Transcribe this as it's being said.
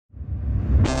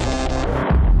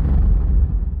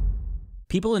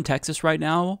People in Texas right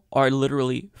now are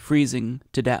literally freezing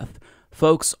to death.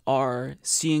 Folks are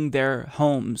seeing their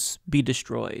homes be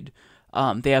destroyed.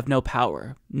 They have no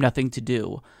power, nothing to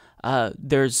do.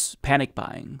 There's panic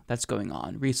buying that's going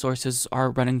on. Resources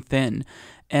are running thin.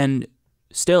 And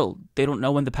still, they don't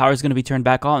know when the power is going to be turned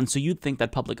back on. So you'd think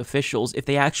that public officials, if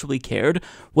they actually cared,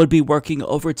 would be working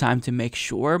overtime to make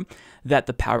sure that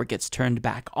the power gets turned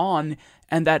back on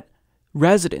and that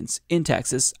residents in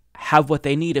Texas have what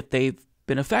they need if they've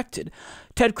been affected.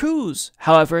 Ted Cruz,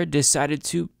 however, decided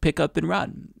to pick up and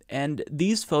run. And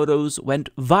these photos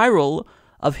went viral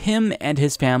of him and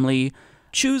his family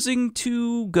choosing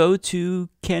to go to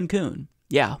Cancun.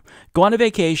 Yeah, go on a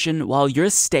vacation while your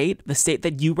state, the state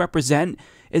that you represent,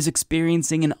 is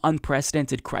experiencing an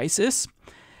unprecedented crisis.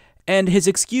 And his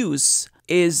excuse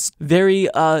is very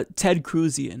Ted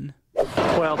Cruzian.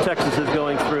 Well, Texas is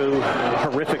going through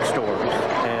horrific storms,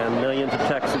 and millions of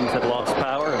Texans have lost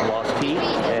power and lost heat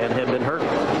and have been hurt.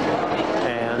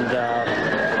 And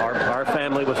our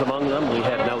family was among them. We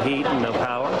had no heat and no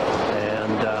power.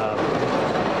 And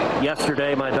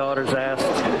yesterday, my daughters asked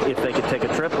if they could take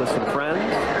a trip with some friends,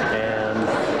 and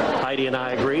Heidi and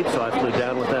I agreed, so I flew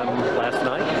down with them last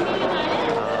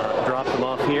night, dropped them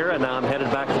off here, and now I'm headed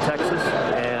back to Texas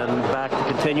and back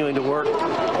to continuing to work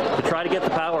to try to get the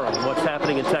power on. What's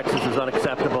happening in Texas is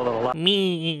unacceptable.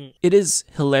 It is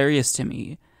hilarious to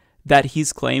me that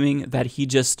he's claiming that he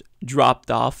just dropped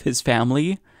off his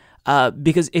family,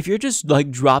 because if you're just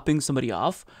like dropping somebody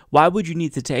off, why would you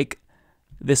need to take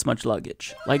this much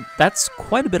luggage? Like, that's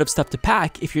quite a bit of stuff to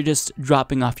pack if you're just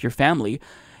dropping off your family.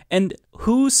 And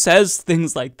who says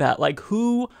things like that? Like,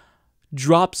 who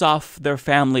drops off their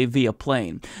family via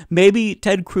plane? Maybe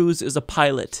Ted Cruz is a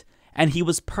pilot and he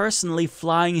was personally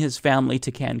flying his family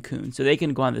to Cancun so they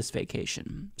can go on this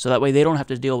vacation. So that way they don't have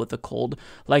to deal with the cold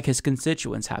like his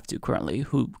constituents have to currently,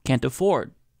 who can't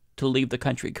afford to leave the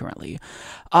country currently.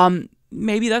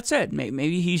 Maybe that's it.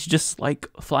 Maybe he's just like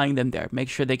flying them there, make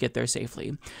sure they get there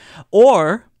safely.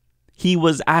 Or he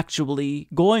was actually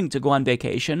going to go on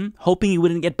vacation, hoping he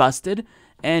wouldn't get busted,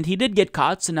 and he did get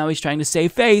caught, so now he's trying to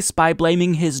save face by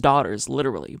blaming his daughters,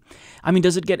 literally. I mean,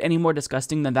 does it get any more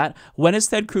disgusting than that? When is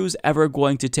Ted Cruz ever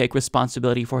going to take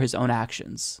responsibility for his own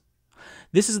actions?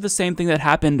 This is the same thing that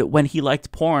happened when he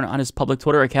liked porn on his public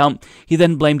Twitter account. He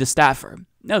then blamed a staffer.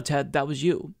 No, Ted, that was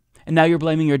you. And now you're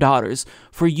blaming your daughters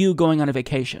for you going on a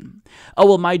vacation. Oh,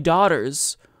 well, my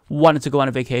daughters wanted to go on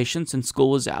a vacation since school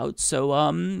was out, so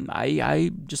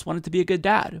I just wanted to be a good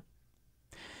dad.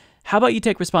 How about you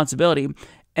take responsibility?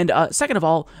 And second of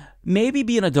all, maybe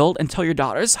be an adult and tell your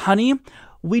daughters, honey,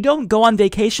 we don't go on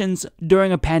vacations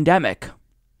during a pandemic.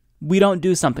 We don't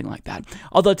do something like that.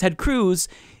 Although Ted Cruz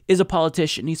is a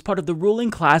politician. He's part of the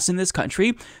ruling class in this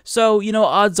country. So, you know,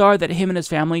 odds are that him and his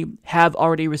family have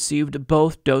already received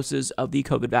both doses of the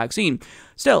COVID vaccine.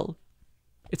 Still,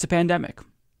 it's a pandemic.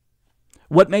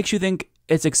 What makes you think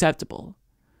it's acceptable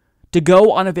to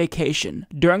go on a vacation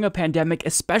during a pandemic,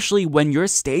 especially when your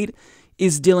state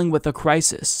is dealing with a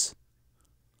crisis?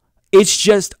 It's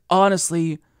just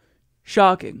honestly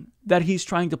shocking that he's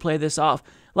trying to play this off.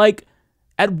 Like,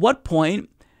 at what point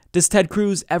does Ted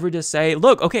Cruz ever just say,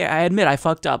 look, okay, I admit I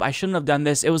fucked up. I shouldn't have done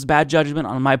this. It was bad judgment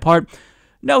on my part.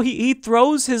 No, he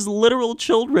throws his literal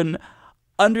children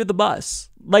under the bus.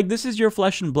 Like, this is your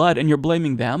flesh and blood and you're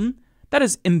blaming them? That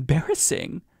is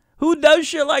embarrassing. Who does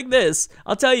shit like this?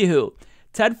 I'll tell you who.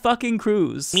 Ted fucking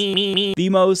Cruz. The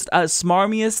most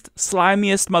smarmiest,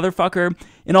 slimiest motherfucker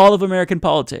in all of American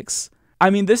politics. I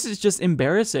mean, this is just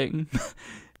embarrassing.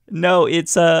 No,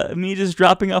 it's me just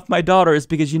dropping off my daughters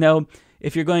because, you know,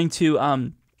 if you're going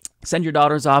to send your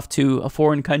daughters off to a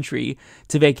foreign country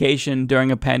to vacation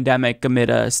during a pandemic amid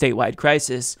a statewide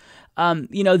crisis,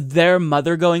 you know, their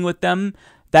mother going with them,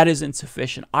 that is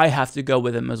insufficient. I have to go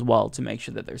with them as well to make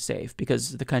sure that they're safe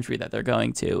because the country that they're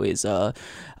going to is,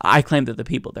 I claim that the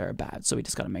people there are bad, so we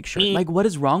just got to make sure. Like, what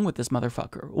is wrong with this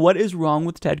motherfucker? What is wrong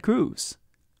with Ted Cruz?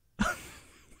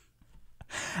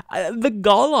 The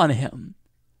gall on him.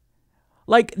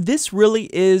 Like, this really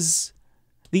is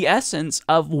the essence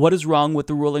of what is wrong with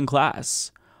the ruling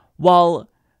class. While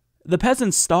the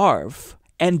peasants starve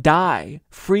and die,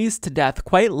 freeze to death,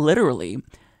 quite literally,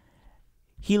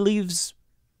 he leaves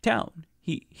town.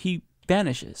 He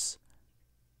vanishes.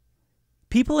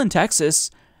 People in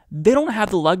Texas, they don't have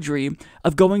the luxury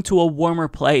of going to a warmer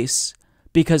place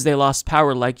because they lost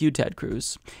power like you, Ted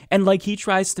Cruz. And like he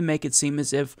tries to make it seem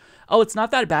as if, oh, it's not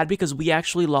that bad because we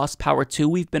actually lost power too.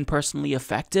 We've been personally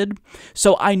affected.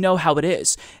 So I know how it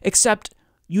is. Except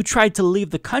you tried to leave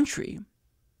the country.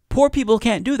 Poor people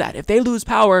can't do that. If they lose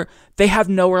power, they have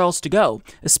nowhere else to go.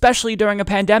 Especially during a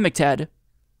pandemic, Ted.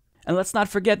 And let's not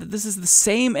forget that this is the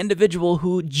same individual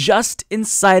who just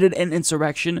incited an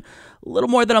insurrection a little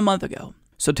more than a month ago.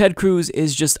 So Ted Cruz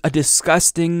is just a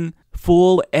disgusting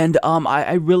fool, and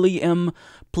I really am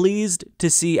pleased to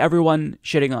see everyone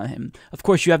shitting on him. Of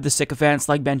course, you have the sycophants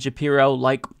like Ben Shapiro,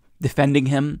 like, defending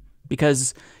him,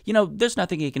 because, you know, there's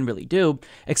nothing he can really do,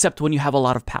 except when you have a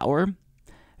lot of power,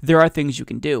 there are things you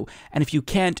can do. And if you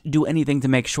can't do anything to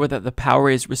make sure that the power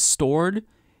is restored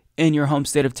in your home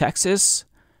state of Texas,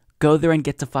 go there and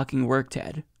get to fucking work,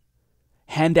 Ted.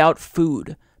 Hand out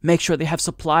food. Make sure they have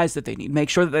supplies that they need. Make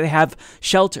sure that they have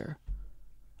shelter.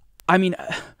 I mean,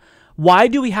 why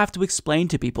do we have to explain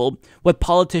to people what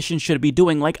politicians should be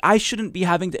doing? Like, I shouldn't be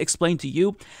having to explain to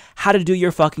you how to do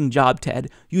your fucking job, Ted.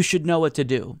 You should know what to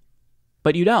do.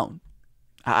 But you don't.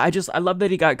 I love that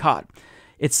he got caught.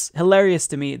 It's hilarious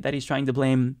to me that he's trying to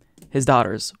blame his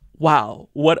daughters. Wow,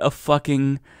 what a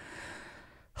fucking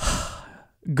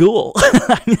ghoul.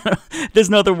 There's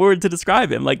no other word to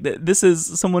describe him. Like, this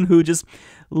is someone who just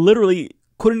literally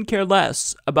couldn't care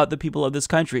less about the people of this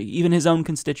country, even his own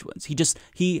constituents.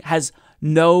 He has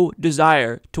no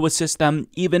desire to assist them,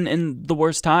 even in the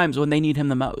worst times when they need him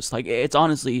the most. Like, it's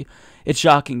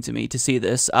shocking to me to see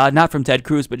this, not from Ted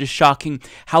Cruz, but just shocking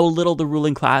how little the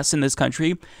ruling class in this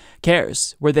country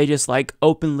cares, where they just, like,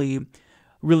 openly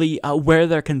really wear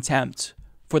their contempt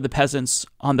for the peasants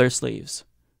on their sleeves.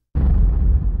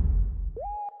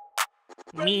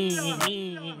 Me.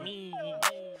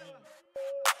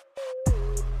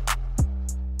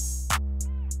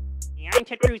 I'm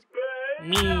Ted Cruz.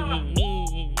 Me.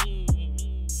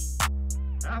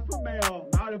 Alpha male,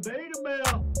 not a beta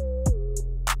male.